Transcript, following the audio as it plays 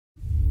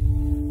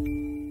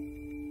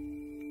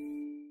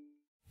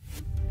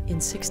In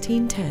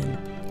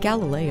 1610,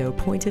 Galileo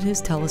pointed his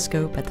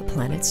telescope at the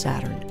planet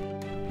Saturn,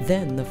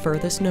 then the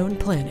furthest known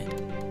planet,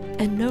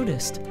 and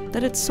noticed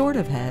that it sort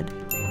of had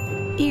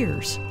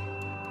ears.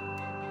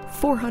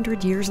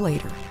 400 years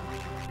later,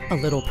 a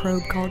little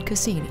probe called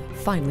Cassini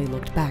finally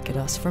looked back at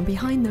us from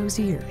behind those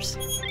ears.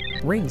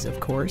 Rings, of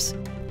course,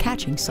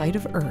 catching sight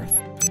of Earth,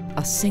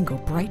 a single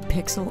bright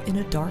pixel in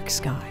a dark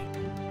sky.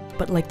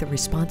 But like the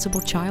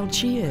responsible child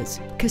she is,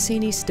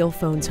 Cassini still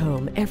phones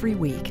home every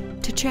week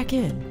to check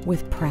in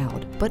with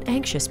proud but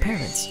anxious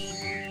parents.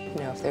 You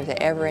know, if there's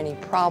ever any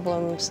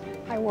problems,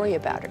 I worry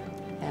about her,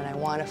 and I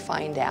want to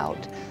find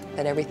out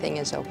that everything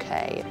is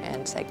okay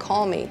and say,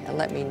 call me and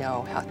let me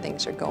know how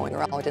things are going,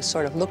 or I'll just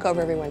sort of look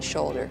over everyone's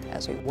shoulder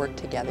as we work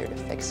together to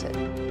fix it.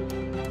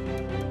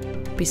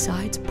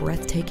 Besides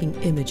breathtaking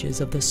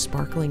images of the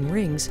sparkling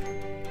rings,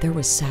 there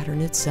was Saturn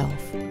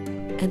itself,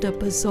 and a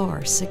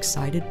bizarre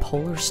six-sided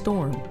polar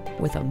storm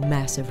with a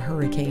massive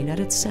hurricane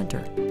at its center.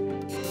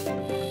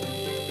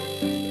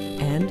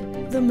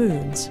 And the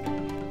moons,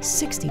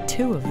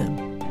 62 of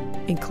them,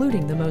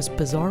 including the most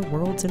bizarre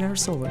worlds in our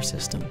solar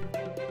system.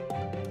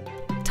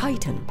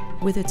 Titan,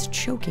 with its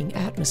choking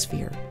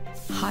atmosphere,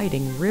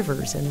 hiding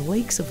rivers and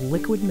lakes of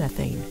liquid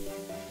methane.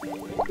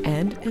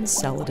 And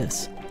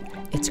Enceladus,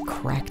 its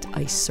cracked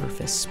ice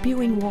surface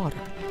spewing water.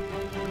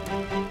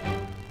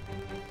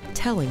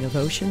 Telling of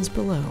oceans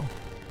below.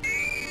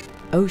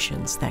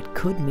 Oceans that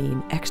could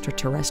mean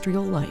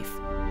extraterrestrial life.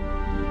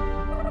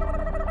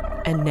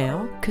 And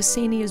now,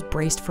 Cassini is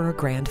braced for a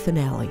grand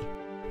finale,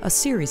 a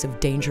series of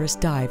dangerous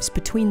dives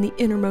between the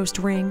innermost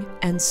ring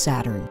and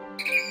Saturn,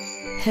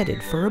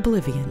 headed for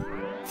oblivion.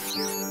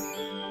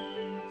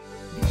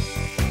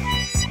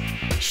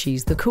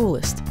 She's the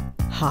coolest,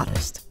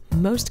 hottest,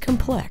 most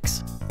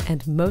complex,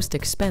 and most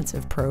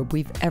expensive probe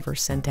we've ever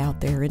sent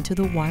out there into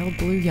the wild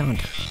blue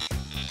yonder.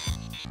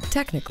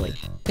 Technically,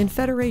 in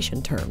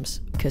Federation terms,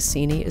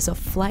 Cassini is a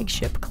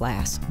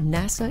flagship-class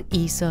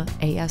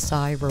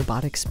NASA-ESA-ASI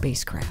robotic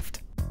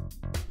spacecraft,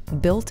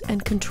 built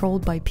and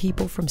controlled by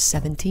people from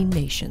 17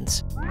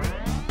 nations.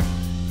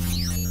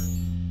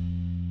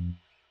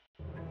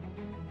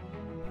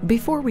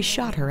 Before we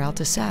shot her out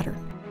to Saturn,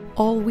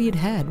 all we'd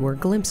had were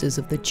glimpses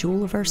of the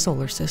jewel of our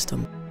solar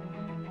system.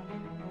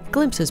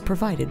 Glimpses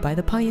provided by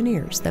the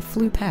pioneers that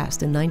flew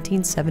past in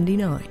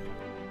 1979.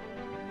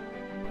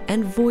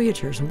 And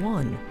Voyagers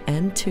 1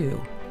 and 2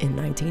 in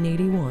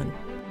 1981.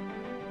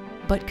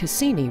 But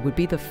Cassini would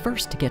be the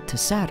first to get to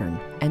Saturn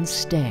and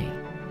stay,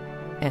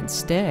 and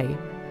stay,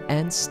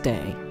 and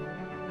stay.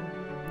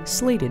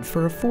 Slated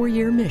for a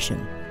 4-year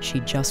mission, she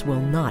just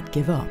will not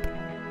give up.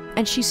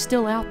 And she's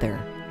still out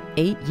there,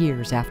 8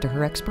 years after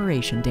her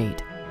expiration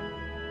date.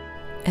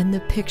 And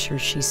the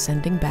pictures she's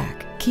sending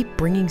back keep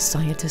bringing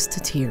scientists to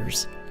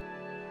tears.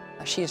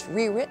 She's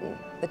rewritten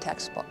the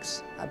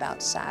textbooks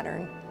about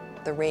Saturn,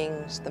 the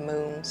rings, the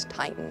moons,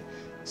 Titan.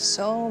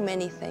 So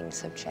many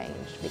things have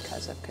changed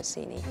because of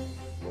Cassini.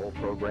 Roll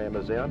program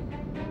is in,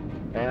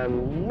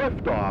 and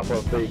liftoff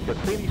of the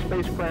Cassini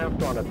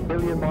spacecraft on a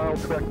billion-mile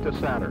trek to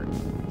Saturn.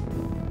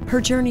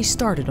 Her journey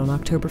started on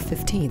October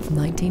 15th,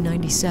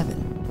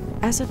 1997,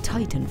 as a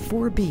Titan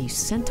 4B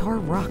Centaur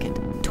rocket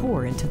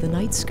tore into the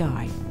night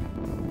sky,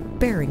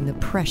 bearing the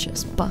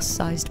precious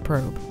bus-sized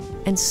probe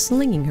and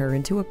slinging her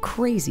into a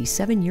crazy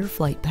 7-year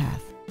flight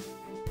path.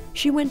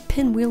 She went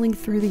pinwheeling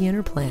through the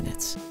inner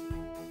planets,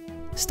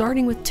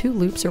 starting with 2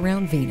 loops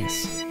around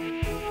Venus,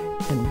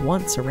 and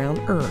once around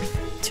Earth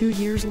 2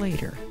 years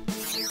later.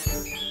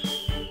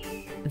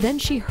 Then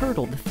she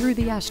hurtled through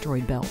the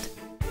asteroid belt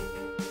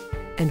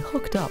and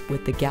hooked up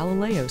with the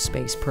Galileo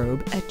space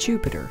probe at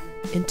Jupiter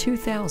in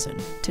 2000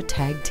 to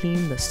tag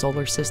team the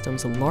solar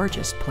system's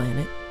largest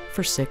planet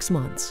for 6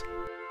 months.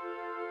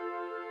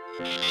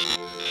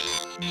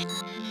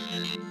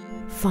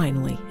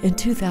 Finally, in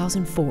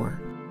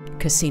 2004,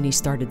 Cassini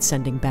started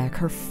sending back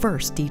her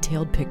first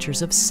detailed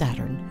pictures of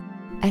Saturn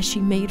as she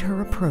made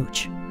her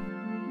approach,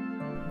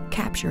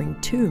 capturing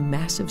 2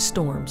 massive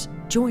storms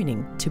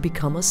joining to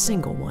become a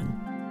single one,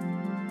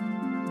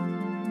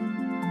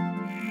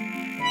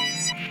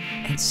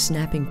 and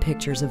snapping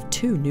pictures of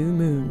 2 new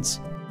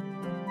moons.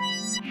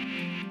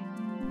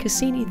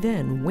 Cassini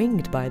then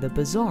winged by the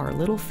bizarre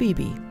little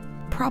Phoebe,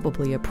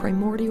 probably a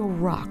primordial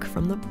rock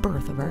from the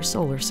birth of our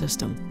solar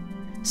system,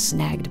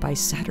 snagged by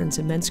Saturn's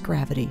immense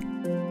gravity.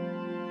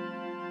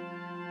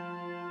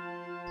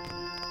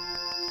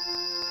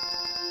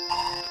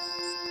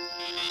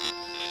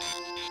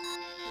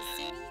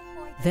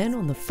 Then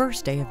on the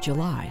first day of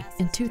July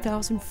in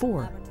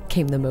 2004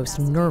 came the most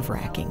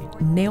nerve-wracking,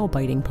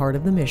 nail-biting part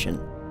of the mission.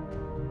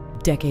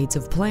 Decades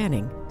of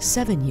planning,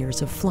 7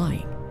 years of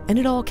flying, and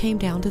it all came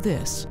down to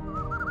this: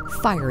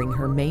 firing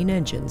her main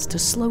engines to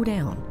slow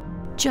down,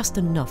 just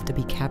enough to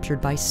be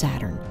captured by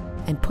Saturn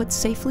and put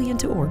safely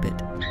into orbit.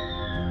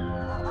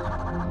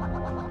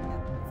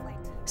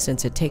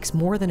 Since it takes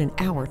more than an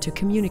hour to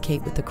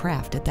communicate with the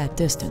craft at that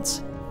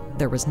distance,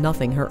 there was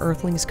nothing her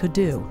Earthlings could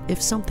do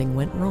if something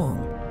went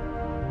wrong.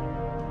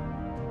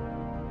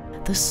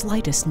 The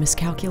slightest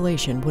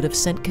miscalculation would have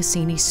sent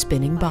Cassini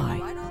spinning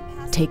by,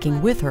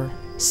 taking with her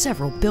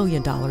several $1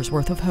 billion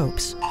worth of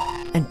hopes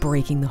and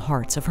breaking the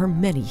hearts of her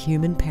many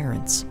human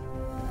parents.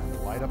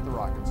 Light up the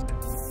rockets.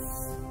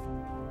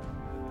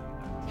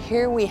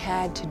 Here we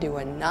had to do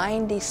a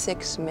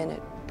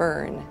 96-minute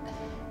burn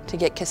to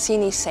get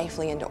Cassini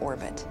safely into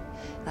orbit.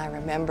 And I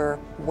remember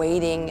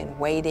waiting and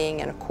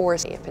waiting, and of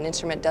course, if an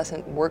instrument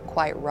doesn't work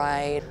quite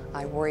right,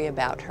 I worry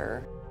about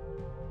her.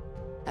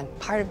 And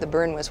part of the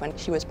burn was when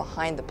she was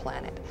behind the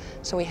planet.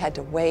 So we had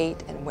to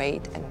wait and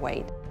wait and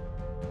wait.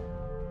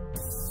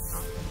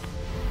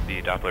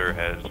 The Doppler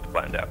has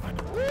flattened out.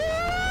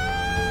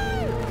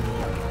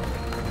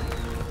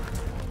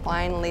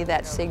 Finally,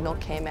 that signal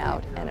came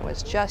out, and it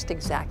was just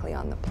exactly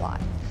on the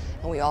plot.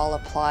 And we all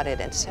applauded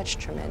in such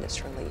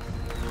tremendous relief.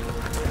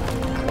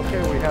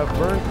 Okay, we have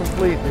burn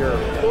complete here.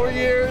 4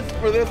 years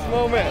for this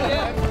moment.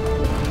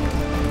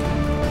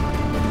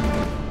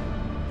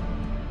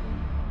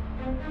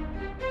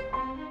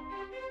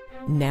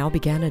 Now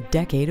began a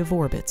decade of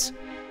orbits,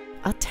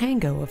 a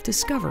tango of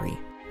discovery,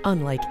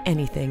 unlike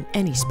anything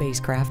any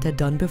spacecraft had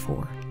done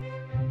before.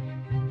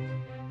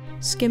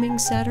 Skimming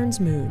Saturn's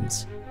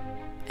moons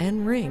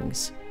and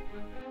rings,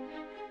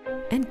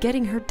 and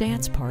getting her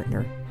dance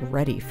partner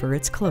ready for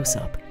its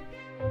close-up.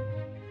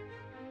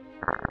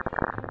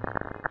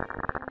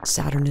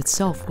 Saturn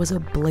itself was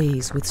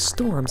ablaze with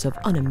storms of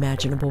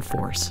unimaginable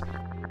force.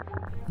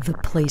 The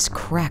place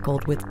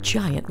crackled with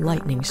giant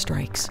lightning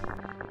strikes.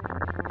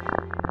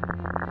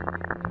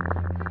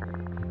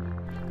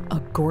 A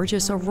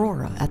gorgeous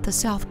aurora at the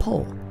South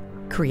Pole,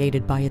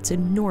 created by its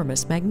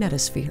enormous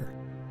magnetosphere,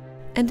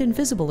 and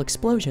invisible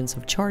explosions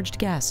of charged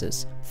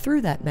gases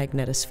through that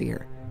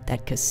magnetosphere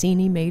that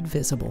Cassini made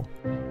visible.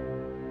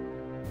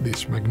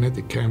 This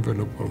magnetic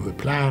envelope of the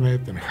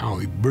planet and how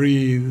it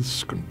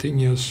breathes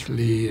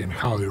continuously and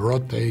how it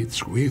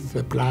rotates with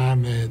the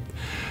planet.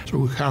 So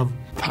we have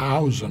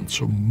thousands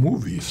of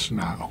movies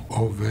now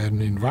of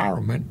an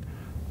environment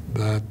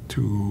that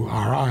to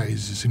our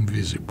eyes is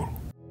invisible.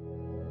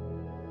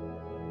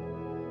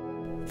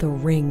 The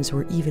rings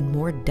were even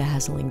more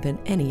dazzling than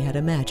any had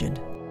imagined,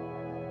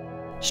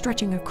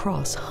 stretching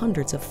across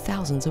hundreds of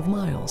thousands of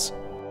miles,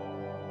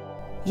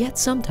 yet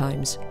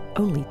sometimes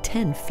only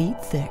 10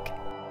 feet thick.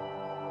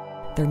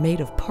 They're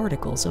made of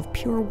particles of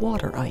pure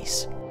water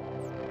ice,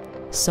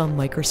 some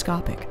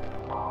microscopic,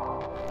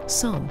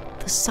 some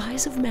the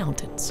size of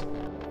mountains.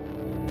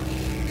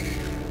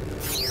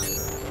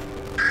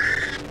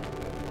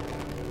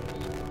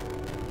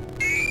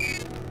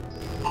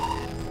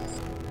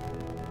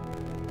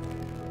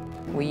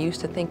 We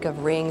used to think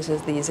of rings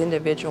as these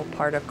individual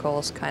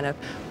particles kind of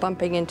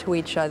bumping into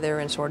each other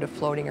and sort of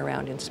floating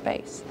around in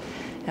space.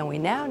 And we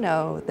now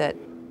know that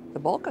the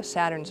bulk of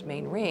Saturn's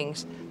main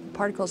rings,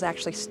 particles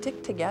actually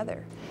stick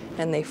together,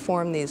 and they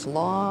form these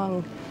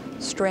long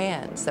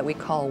strands that we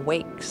call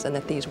wakes, and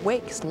that these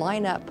wakes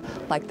line up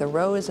like the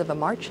rows of a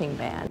marching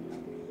band.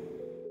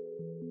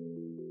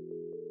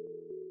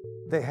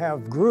 They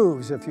have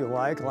grooves, if you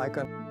like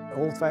an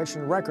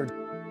old-fashioned record,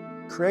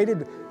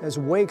 created as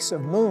wakes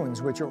of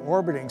moons which are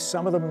orbiting.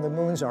 Some of them, the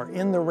moons are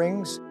in the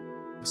rings,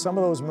 some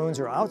of those moons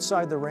are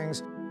outside the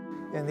rings,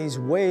 and these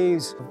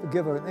waves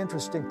give an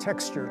interesting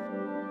texture.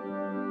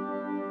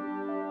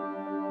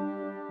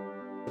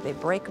 They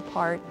break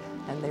apart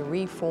and they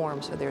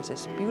reform, so there's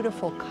this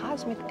beautiful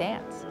cosmic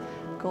dance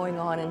going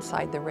on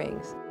inside the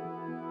rings.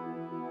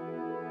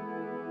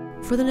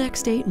 For the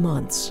next 8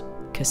 months,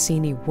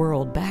 Cassini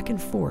whirled back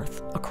and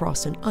forth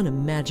across an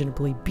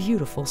unimaginably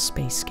beautiful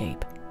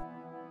spacescape.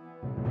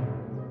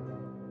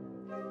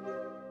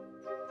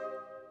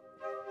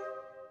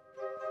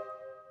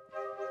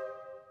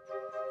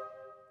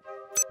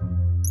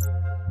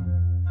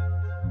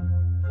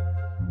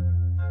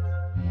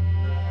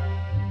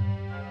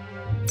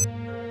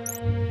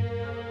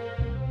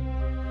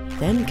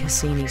 Then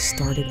Cassini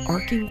started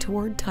arcing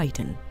toward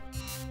Titan,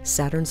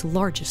 Saturn's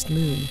largest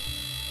moon,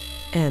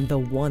 and the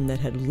one that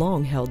had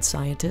long held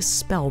scientists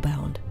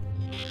spellbound.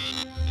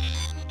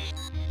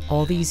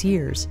 All these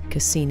years,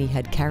 Cassini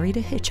had carried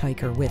a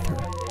hitchhiker with her,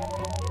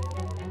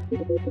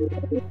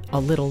 a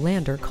little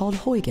lander called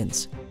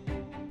Voyagers,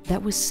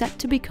 that was set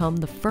to become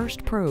the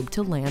first probe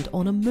to land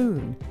on a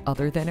moon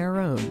other than our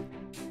own.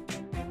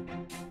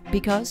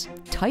 Because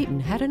Titan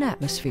had an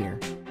atmosphere,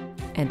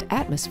 and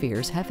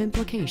atmospheres have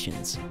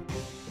implications.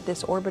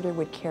 This orbiter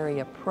would carry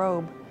a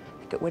probe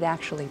that would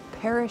actually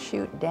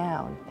parachute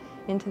down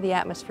into the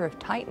atmosphere of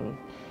Titan,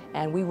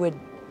 and we would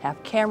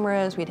have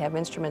cameras, we'd have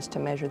instruments to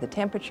measure the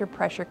temperature,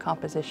 pressure,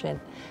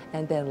 composition,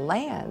 and then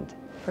land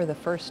for the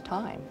first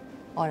time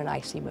on an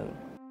icy moon.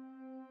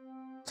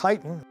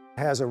 Titan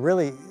has a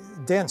really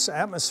dense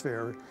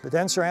atmosphere, a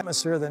denser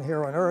atmosphere than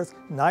here on Earth,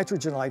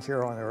 nitrogen like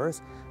here on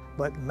Earth,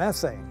 but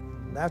methane,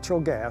 natural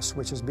gas,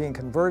 which is being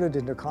converted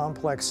into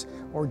complex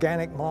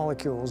organic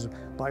molecules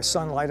by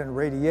sunlight and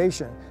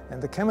radiation.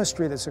 And the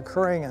chemistry that's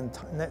occurring in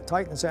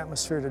Titan's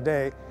atmosphere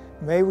today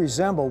may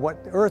resemble what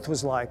Earth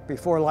was like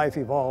before life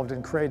evolved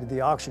and created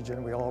the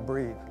oxygen we all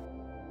breathe.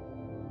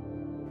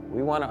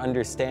 We want to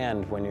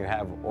understand when you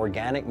have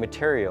organic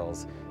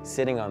materials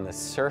sitting on the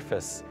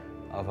surface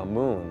of a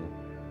moon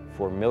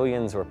for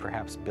millions or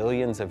perhaps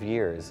billions of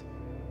years,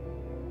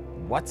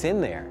 what's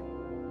in there?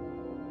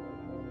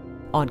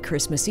 On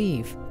Christmas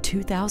Eve,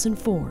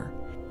 2004,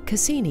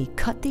 Cassini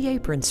cut the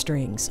apron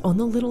strings on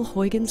the little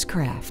Huygens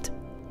craft,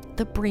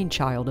 the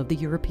brainchild of the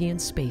European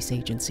Space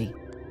Agency.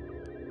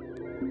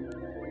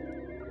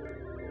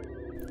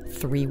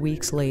 3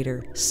 weeks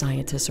later,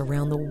 scientists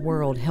around the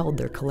world held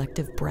their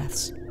collective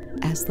breaths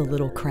as the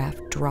little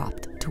craft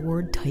dropped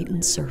toward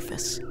Titan's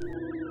surface.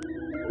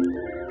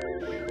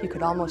 You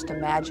could almost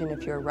imagine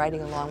if you're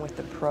riding along with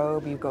the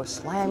probe, you go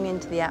slam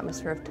into the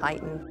atmosphere of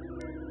Titan,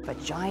 a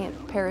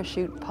giant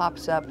parachute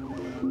pops up,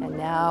 and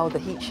now the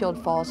heat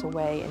shield falls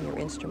away and your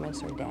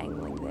instruments are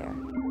dangling there.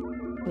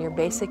 And you're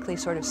basically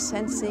sort of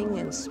sensing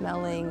and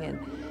smelling and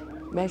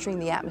measuring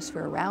the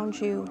atmosphere around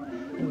you,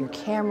 and your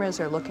cameras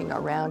are looking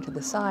around to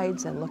the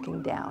sides and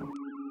looking down.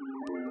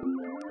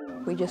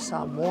 We just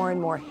saw more and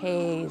more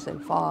haze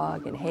and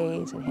fog and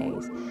haze and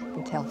haze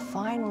until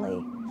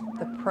finally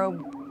the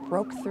probe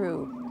broke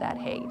through that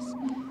haze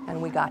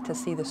and we got to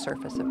see the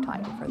surface of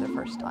Titan for the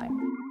first time.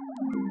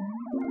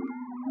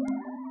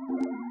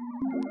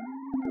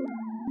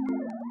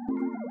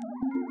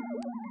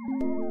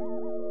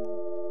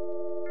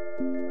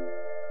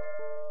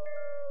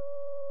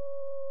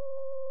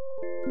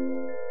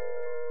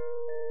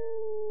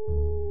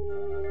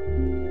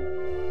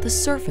 The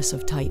surface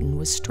of Titan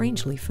was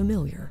strangely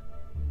familiar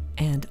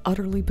and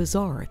utterly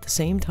bizarre at the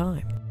same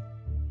time.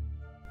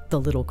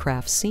 The little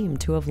craft seemed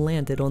to have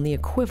landed on the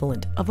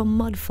equivalent of a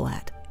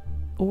mudflat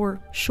or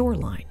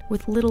shoreline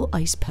with little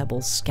ice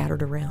pebbles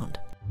scattered around.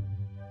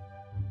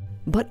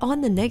 But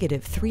on the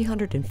negative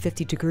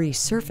 350-degree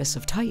surface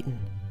of Titan,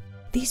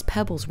 these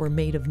pebbles were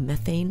made of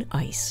methane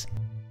ice.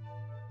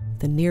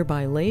 The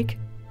nearby lake,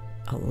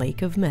 a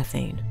lake of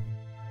methane.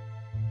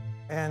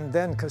 And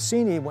then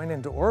Cassini went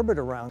into orbit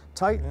around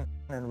Titan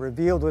and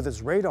revealed with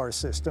his radar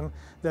system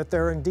that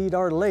there indeed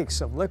are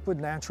lakes of liquid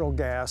natural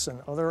gas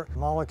and other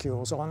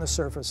molecules on the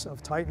surface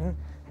of Titan.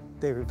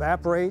 They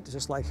evaporate,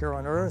 just like here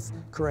on Earth,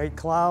 create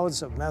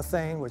clouds of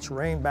methane which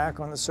rain back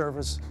on the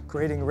surface,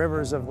 creating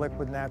rivers of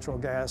liquid natural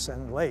gas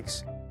and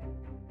lakes.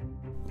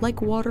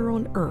 Like water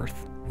on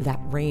Earth,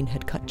 that rain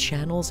had cut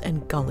channels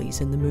and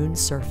gullies in the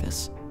moon's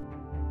surface.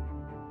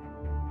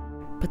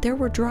 But there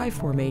were dry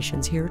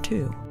formations here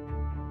too,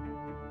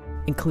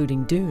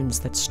 including dunes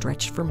that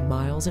stretched for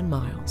miles and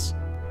miles,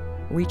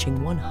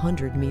 reaching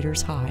 100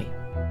 meters high,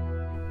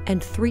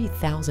 and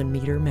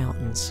 3,000-meter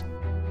mountains,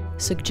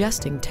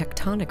 suggesting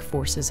tectonic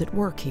forces at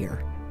work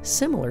here,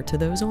 similar to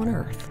those on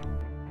Earth.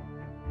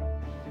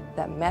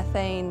 That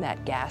methane,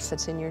 that gas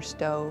that's in your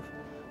stove,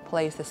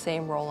 plays the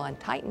same role on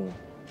Titan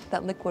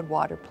that liquid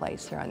water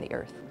plays here on the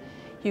Earth.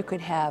 You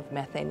could have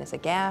methane as a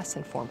gas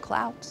and form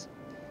clouds.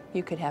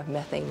 You could have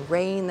methane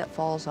rain that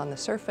falls on the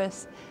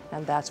surface,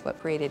 and that's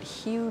what created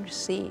huge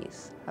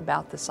seas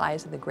about the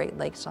size of the Great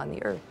Lakes on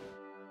the Earth.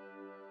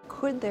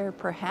 Could there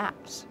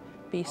perhaps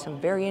be some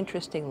very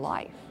interesting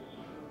life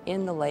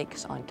in the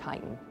lakes on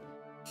Titan?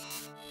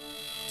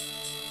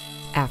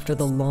 After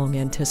the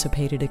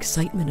long-anticipated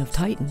excitement of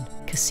Titan,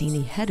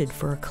 Cassini headed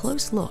for a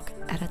close look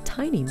at a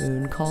tiny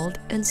moon called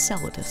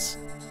Enceladus.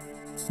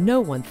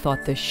 No one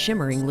thought this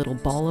shimmering little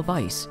ball of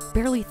ice,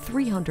 barely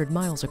 300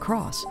 miles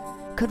across,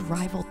 could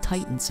rival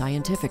Titan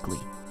scientifically,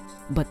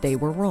 but they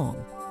were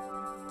wrong.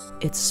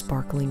 Its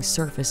sparkling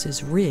surface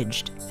is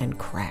ridged and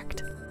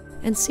cracked,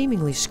 and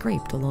seemingly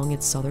scraped along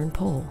its southern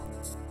pole.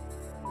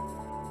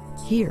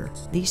 Here,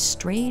 these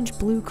strange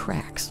blue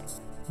cracks,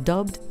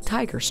 dubbed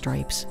tiger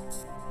stripes,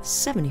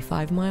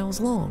 75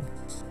 miles long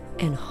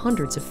and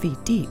hundreds of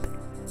feet deep,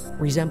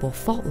 resemble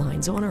fault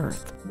lines on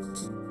Earth.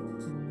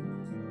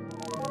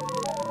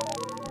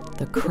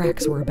 The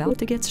cracks were about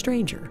to get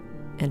stranger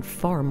and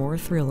far more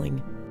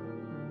thrilling.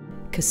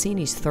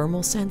 Cassini's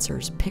thermal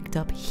sensors picked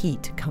up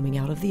heat coming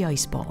out of the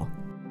ice ball,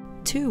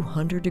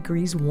 200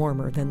 degrees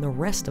warmer than the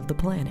rest of the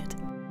planet.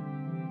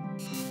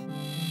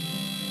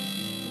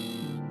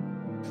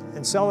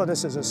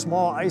 Enceladus is a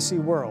small icy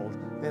world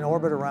in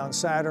orbit around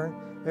Saturn.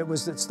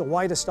 It's the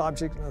whitest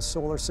object in the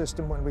solar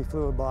system when we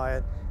flew by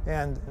it,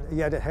 and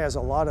yet it has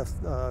a lot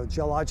of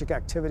geologic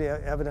activity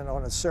evident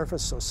on its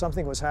surface, so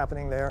something was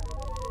happening there.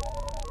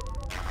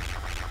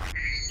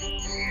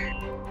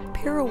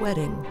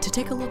 Pirouetting to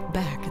take a look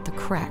back at the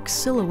cracks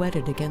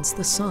silhouetted against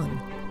the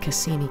sun,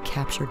 Cassini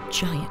captured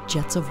giant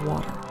jets of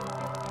water,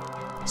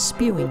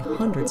 spewing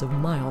hundreds of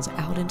miles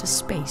out into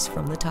space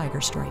from the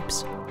tiger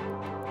stripes.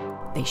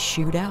 They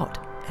shoot out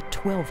at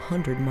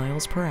 1,200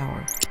 miles per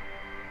hour,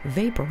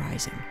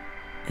 vaporizing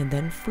and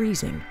then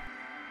freezing.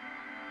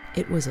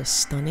 It was a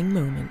stunning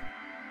moment.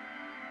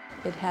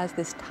 It has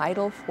this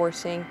tidal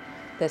forcing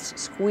that's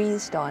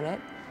squeezed on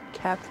it,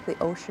 kept the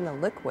ocean a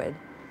liquid.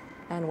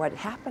 And what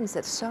happens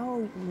that's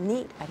so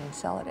neat at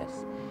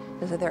Enceladus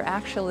is that there are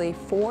actually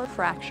 4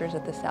 fractures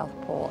at the South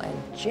Pole,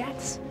 and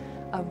jets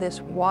of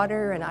this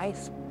water and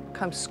ice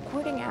come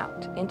squirting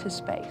out into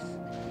space.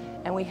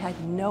 And we had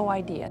no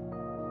idea.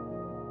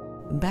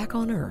 Back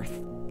on Earth,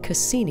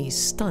 Cassini's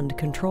stunned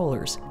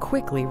controllers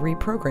quickly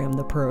reprogrammed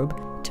the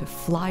probe to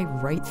fly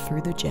right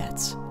through the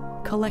jets,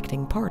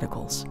 collecting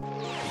particles.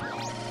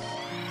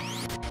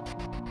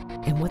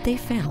 And what they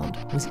found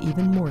was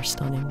even more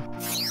stunning.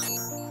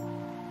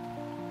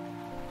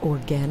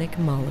 Organic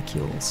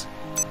molecules,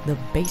 the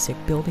basic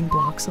building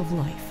blocks of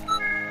life.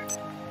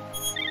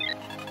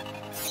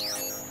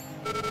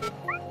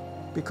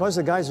 Because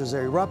the geysers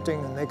are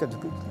erupting and they could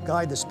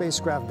guide the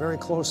spacecraft very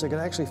close, they could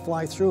actually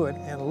fly through it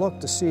and look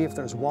to see if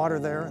there's water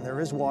there, and there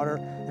is water,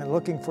 and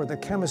looking for the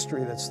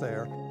chemistry that's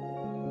there.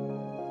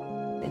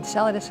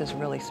 Enceladus is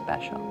really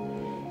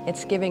special.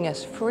 It's giving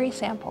us free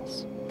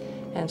samples.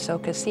 And so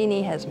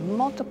Cassini has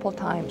multiple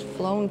times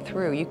flown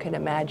through. You can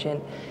imagine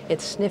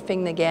it's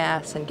sniffing the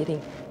gas and getting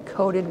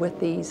coated with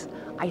these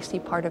icy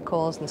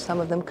particles, and some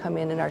of them come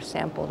in our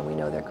sample and we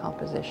know their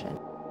composition.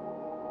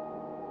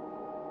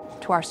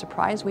 To our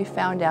surprise, we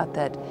found out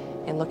that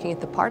in looking at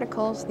the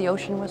particles, the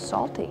ocean was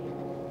salty.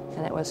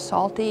 And it was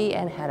salty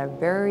and had a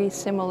very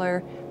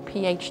similar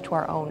pH to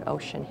our own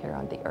ocean here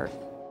on the Earth.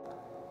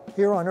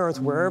 Here on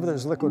Earth, wherever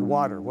there's liquid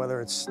water, whether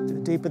it's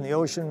deep in the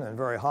ocean and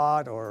very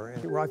hot, or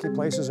in rocky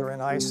places or in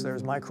ice,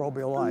 there's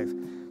microbial life.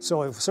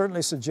 So it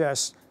certainly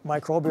suggests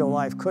microbial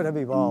life could have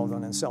evolved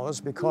on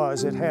Enceladus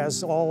because it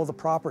has all the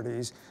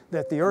properties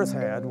that the Earth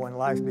had when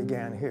life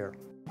began here.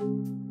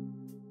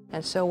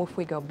 And so if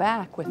we go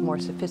back with more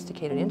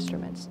sophisticated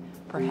instruments,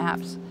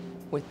 perhaps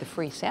with the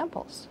free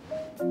samples,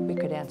 we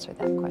could answer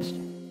that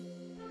question.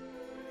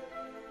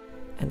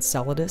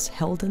 Enceladus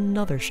held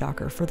another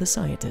shocker for the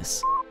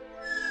scientists.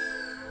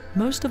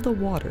 Most of the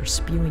water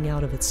spewing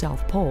out of its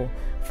south pole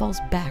falls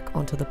back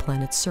onto the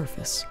planet's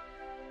surface.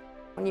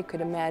 And you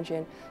could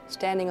imagine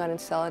standing on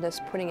Enceladus,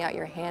 putting out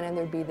your hand, and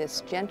there'd be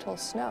this gentle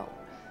snow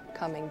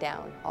coming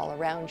down all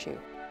around you.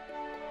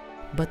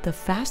 But the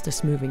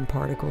fastest moving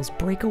particles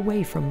break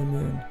away from the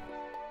moon.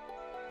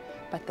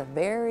 But the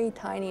very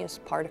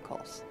tiniest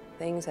particles,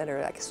 things that are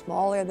like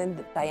smaller than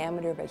the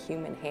diameter of a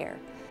human hair,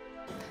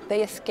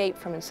 they escape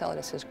from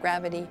Enceladus's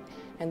gravity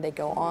and they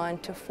go on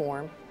to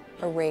form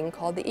a ring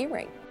called the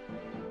E-ring.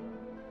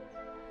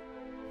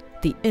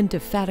 The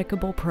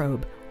indefatigable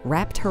probe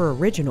wrapped her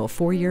original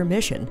 4-year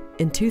mission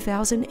in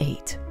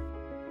 2008.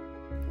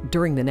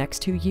 During the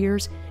next 2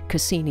 years,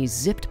 Cassini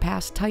zipped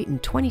past Titan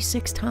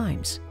 26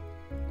 times.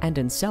 And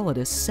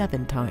Enceladus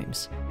 7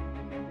 times.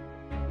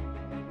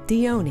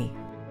 Dione,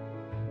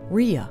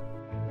 Rhea,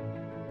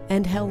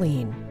 and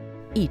Helene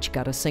each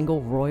got a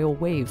single royal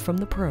wave from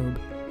the probe.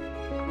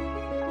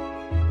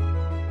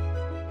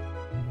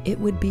 It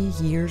would be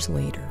years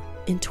later,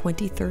 in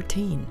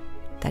 2013,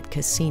 that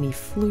Cassini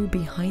flew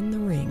behind the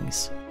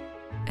rings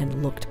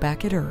and looked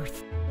back at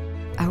Earth,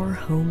 our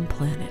home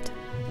planet,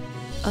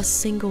 a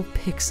single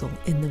pixel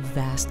in the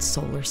vast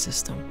solar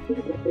system.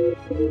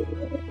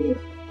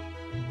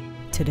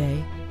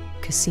 Today,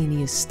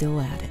 Cassini is still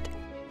at it,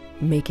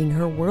 making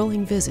her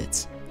whirling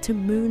visits to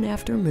moon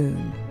after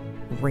moon,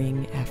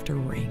 ring after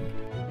ring.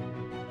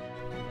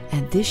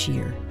 And this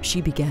year,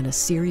 she began a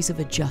series of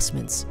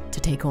adjustments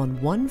to take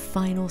on one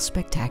final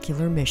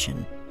spectacular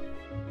mission.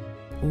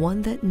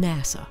 One that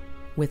NASA,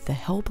 with the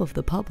help of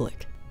the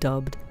public,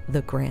 dubbed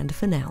the Grand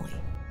Finale.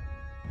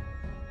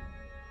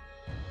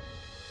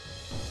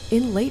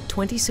 In late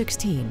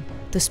 2016,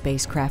 the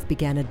spacecraft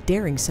began a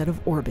daring set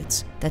of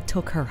orbits that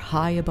took her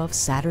high above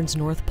Saturn's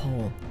North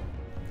Pole,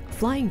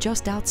 flying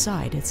just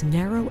outside its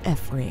narrow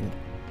F-ring.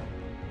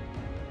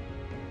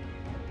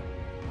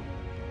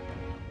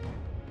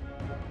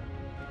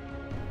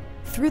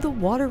 Through the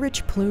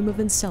water-rich plume of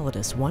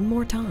Enceladus one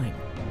more time.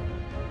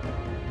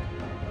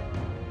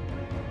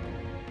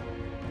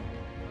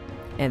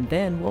 And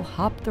then we'll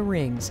hop the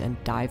rings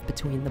and dive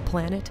between the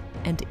planet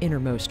and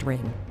innermost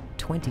ring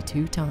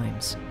 22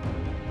 times.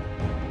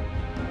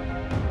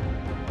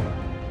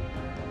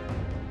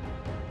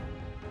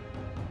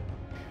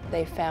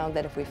 They found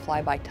that if we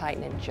fly by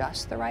Titan in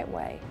just the right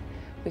way,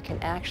 we can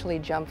actually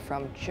jump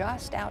from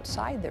just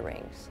outside the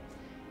rings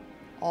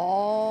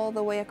all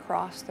the way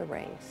across the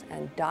rings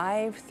and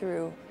dive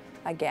through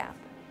a gap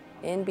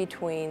in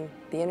between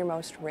the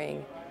innermost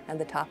ring and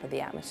the top of the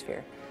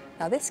atmosphere.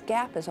 Now this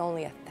gap is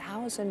only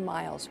 1,000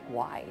 miles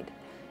wide,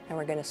 and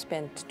we're going to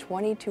spend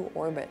 22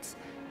 orbits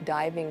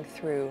diving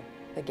through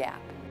the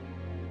gap.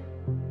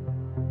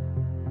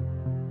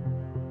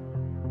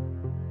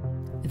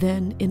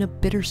 Then, in a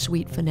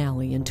bittersweet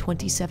finale in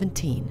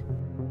 2017,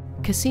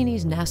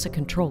 Cassini's NASA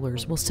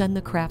controllers will send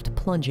the craft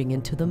plunging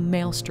into the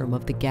maelstrom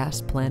of the gas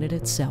planet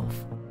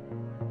itself,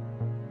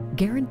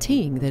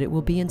 guaranteeing that it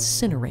will be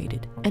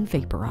incinerated and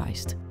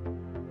vaporized.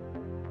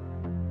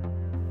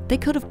 They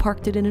could have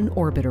parked it in an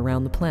orbit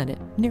around the planet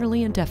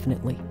nearly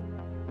indefinitely,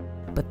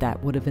 but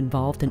that would have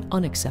involved an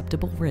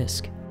unacceptable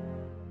risk.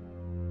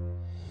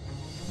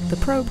 The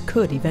probe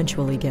could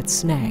eventually get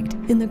snagged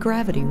in the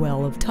gravity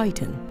well of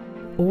Titan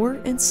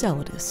or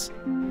Enceladus,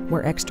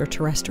 where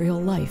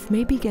extraterrestrial life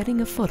may be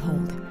getting a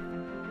foothold.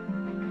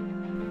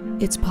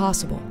 It's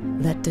possible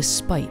that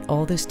despite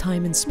all this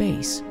time in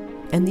space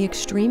and the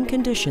extreme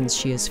conditions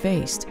she has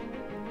faced,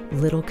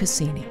 little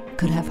Cassini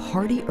could have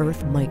hardy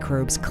Earth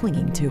microbes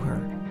clinging to her.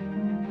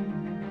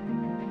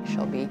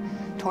 She'll be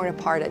torn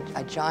apart,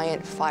 a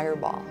giant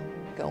fireball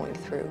going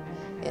through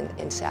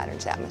in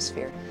Saturn's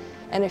atmosphere.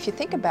 And if you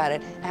think about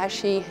it, as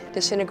she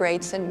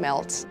disintegrates and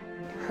melts,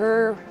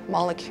 her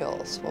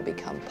molecules will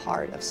become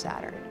part of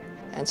Saturn.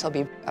 And so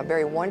it'll be a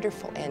very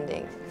wonderful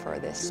ending for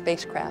this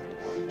spacecraft.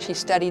 She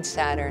studied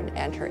Saturn,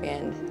 and her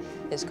end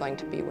is going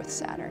to be with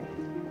Saturn.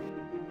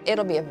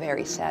 It'll be a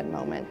very sad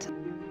moment.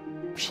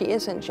 She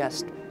isn't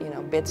just,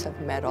 bits of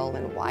metal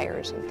and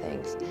wires and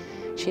things.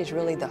 She's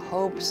really the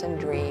hopes and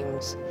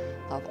dreams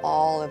of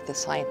all of the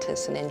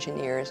scientists and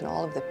engineers and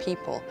all of the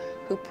people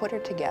who put her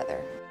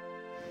together.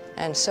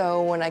 And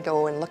so when I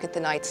go and look at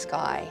the night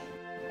sky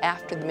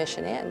after the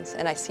mission ends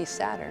and I see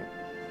Saturn,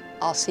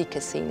 I'll see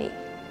Cassini,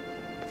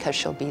 because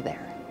she'll be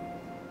there.